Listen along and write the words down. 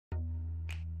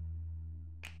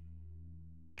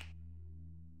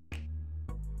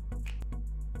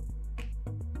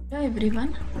Hello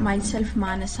everyone, myself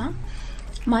Manasa.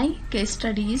 My case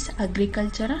study is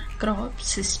agricultural crop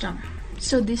system.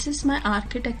 So this is my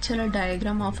architectural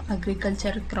diagram of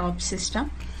agricultural crop system.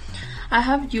 I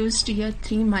have used here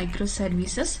three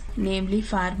microservices, namely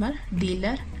farmer,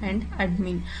 dealer and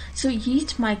admin. So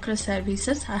each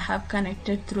microservices I have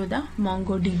connected through the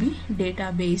mongodb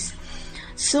database.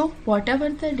 So whatever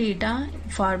the data,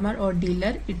 farmer or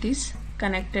dealer, it is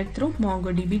connected through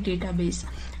mongodb database.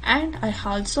 And I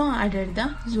also added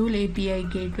the Zool API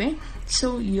gateway.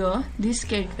 So here this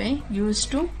gateway used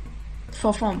to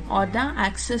perform or the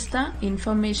access the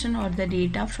information or the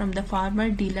data from the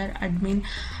farmer, dealer, admin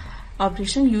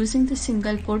operation. Using the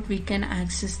single port we can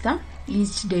access the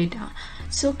each data.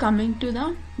 So coming to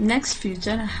the next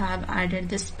feature, I have added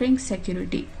the Spring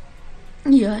security.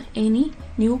 Here any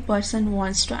new person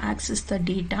wants to access the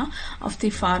data of the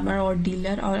farmer or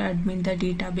dealer or admin the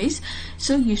database,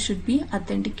 so you should be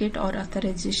authenticate or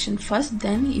authorization first,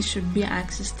 then you should be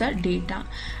access the data.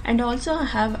 And also I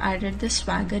have added the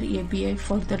Swagger API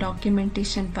for the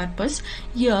documentation purpose.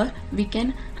 Here we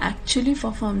can actually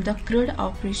perform the CRUD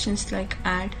operations like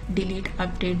add, delete,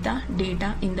 update the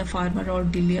data in the farmer or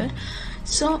dealer.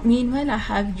 So meanwhile I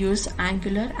have used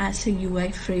Angular as a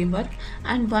UI framework,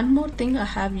 and one more thing, I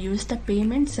have used the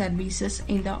payment services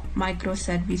in the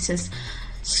microservices.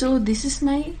 So this is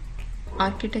my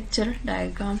architecture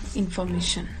diagram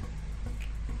information.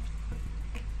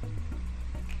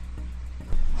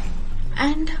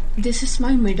 And this is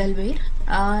my middleware.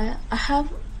 I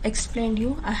have explained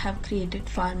you, I have created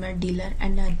farmer, dealer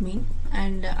and admin,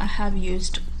 and I have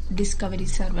used discovery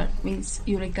server, means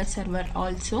Eureka server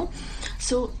also.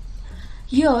 So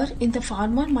here in the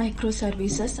farmer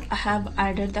microservices I have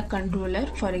added the controller,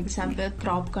 for example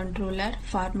crop controller,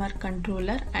 farmer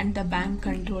controller and the bank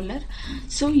controller.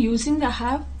 So using I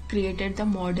have created the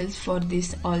models for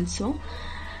this also,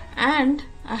 and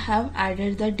I have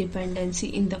added the dependency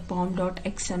in the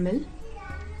pom.xml.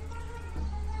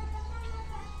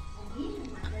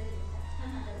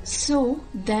 So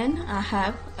then I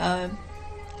have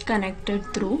connected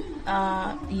through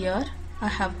here I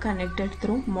have connected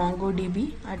through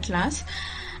MongoDB Atlas,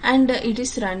 and it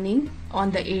is running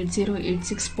on the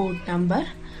 8086 port number.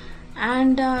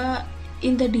 And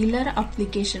in the dealer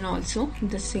application also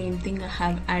the same thing I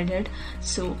have added.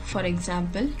 So for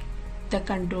example the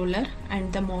controller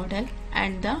and the model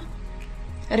and the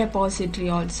repository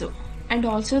also, and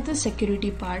also the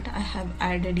security part I have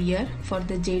added here for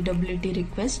the JWT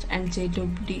request and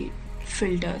JWT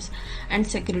filters and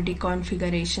security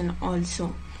configuration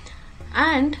also.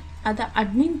 And the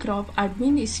admin crop,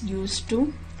 admin is used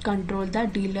to control the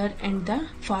dealer and the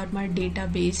farmer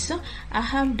database. I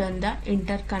have done the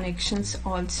interconnections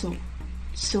also.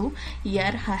 So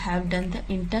here I have done the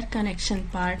interconnection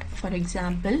part. For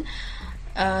example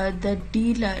the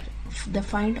dealer, the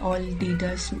find all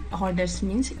dealers orders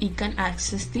means you can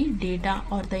access the data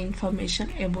or the information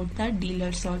about the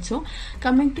dealers also.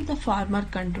 Coming to the farmer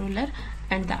controller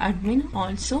and the admin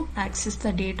also access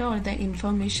the data or the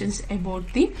informations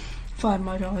about the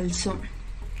farmer also.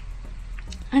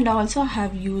 And also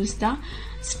have used the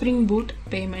Springboot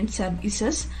payment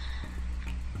services.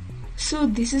 So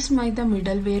this is my the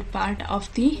middleware part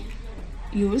of the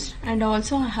used, and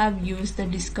also I have used the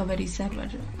discovery server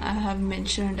I have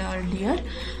mentioned earlier.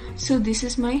 So this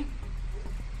is my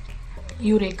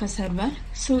Eureka server.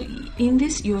 So in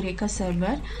this Eureka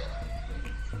server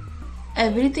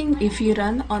everything, if you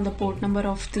run on the port number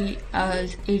of the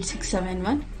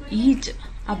 8671, each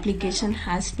application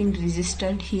has been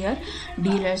registered here,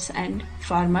 dealers and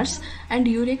farmers, and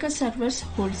Eureka servers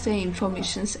holds the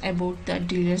informations about the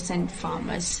dealers and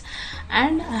farmers.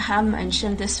 And I have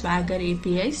mentioned the Swagger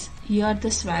APIs. Here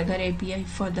the Swagger API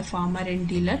for the farmer and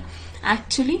dealer.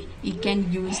 Actually you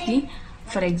can use the,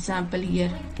 for example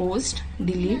here post,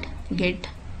 delete, get,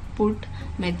 put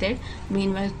method.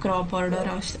 Meanwhile crop order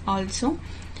also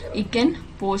you can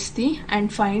post the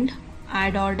and find,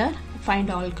 add order,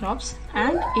 find all crops,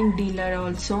 and in dealer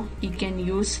also you can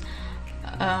use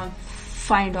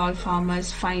find all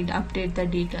farmers, find, update the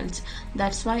details.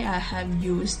 That's why I have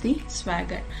used the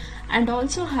Swagger. And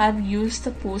also have used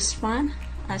the Postman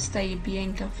as the API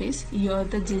interface. Here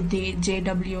the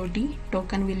JWT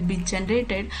token will be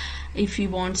generated if he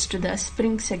wants to the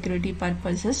Spring security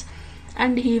purposes,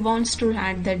 and he wants to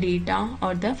add the data,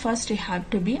 or the first he have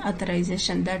to be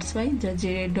authorization. That's why the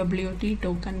JWT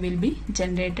token will be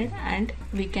generated and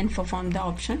we can perform the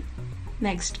option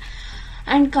next.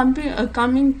 And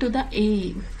coming to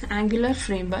the Angular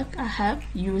framework, I have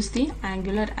used the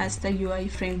Angular as the UI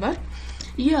framework.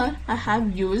 Here I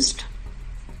have used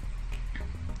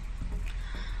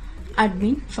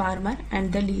admin, farmer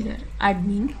and the leader.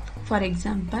 Admin, for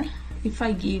example, if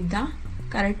I give the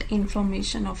correct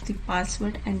information of the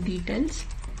password and details,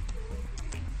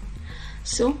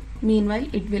 so meanwhile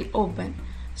it will open.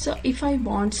 So if I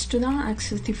wants to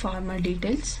access the farmer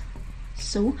details,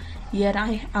 so here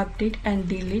I update and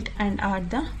delete and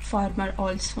add the farmer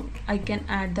also. I can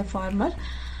add the farmer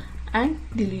and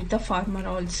delete the farmer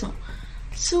also.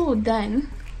 So then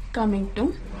coming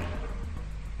to,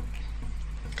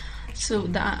 so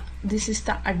this is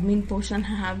the admin portion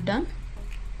I have done.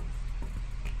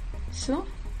 So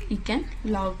you can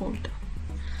log out.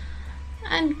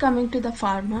 And coming to the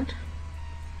farmer,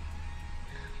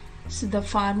 so the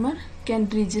farmer can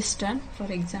register,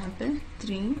 for example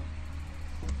 3,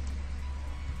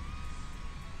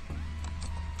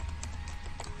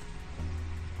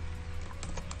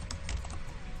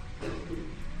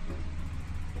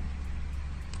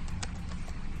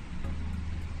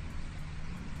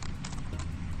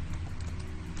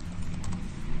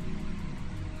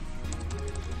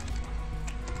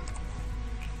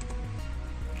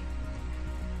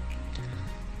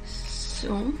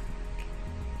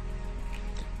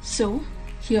 so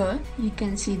here you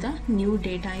can see the new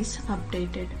data is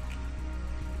updated.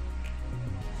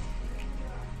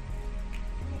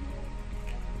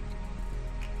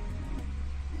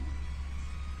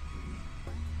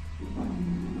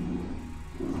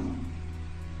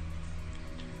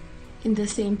 In the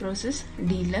same process,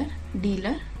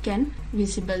 dealer can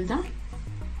visible the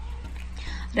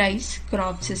rice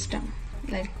crop system.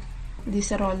 Like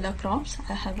these are all the crops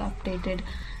I have updated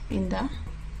in the,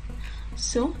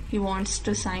 so he wants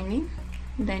to sign in,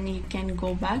 then you can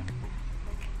go back.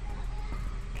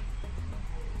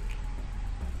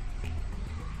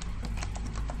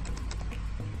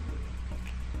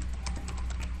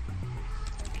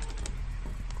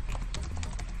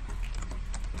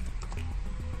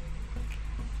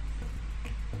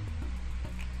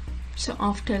 So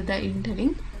after the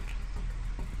entering,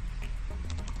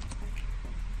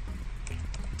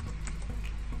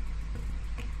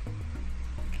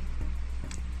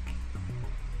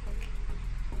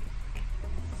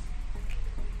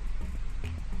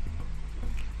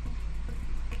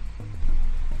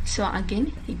 so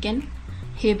again you can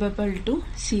able to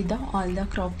see the all the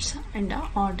crops and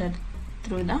order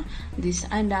through the this.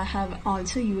 And I have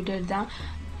also used the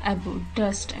about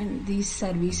trust and these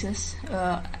services.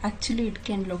 Actually it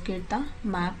can locate the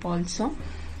map also.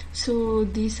 So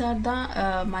these are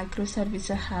the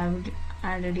microservices I have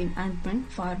added in admin,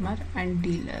 farmer and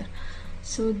dealer.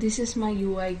 So this is my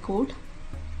UI code.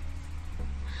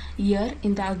 Here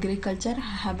in the agriculture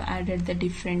I have added the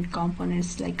different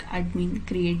components like admin,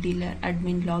 create dealer,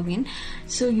 admin, login.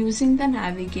 So using the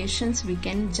navigations we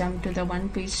can jump to the one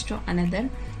page to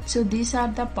another. So these are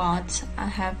the paths I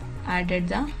have added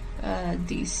the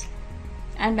these,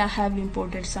 and I have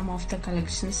imported some of the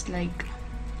collections like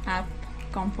app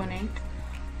component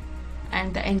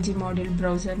and the ng module,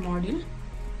 browser module.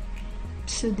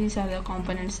 So these are the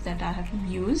components that I have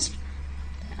used,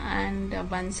 and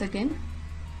once again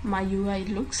my UI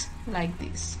looks like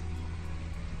this.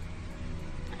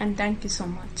 And thank you so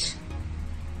much.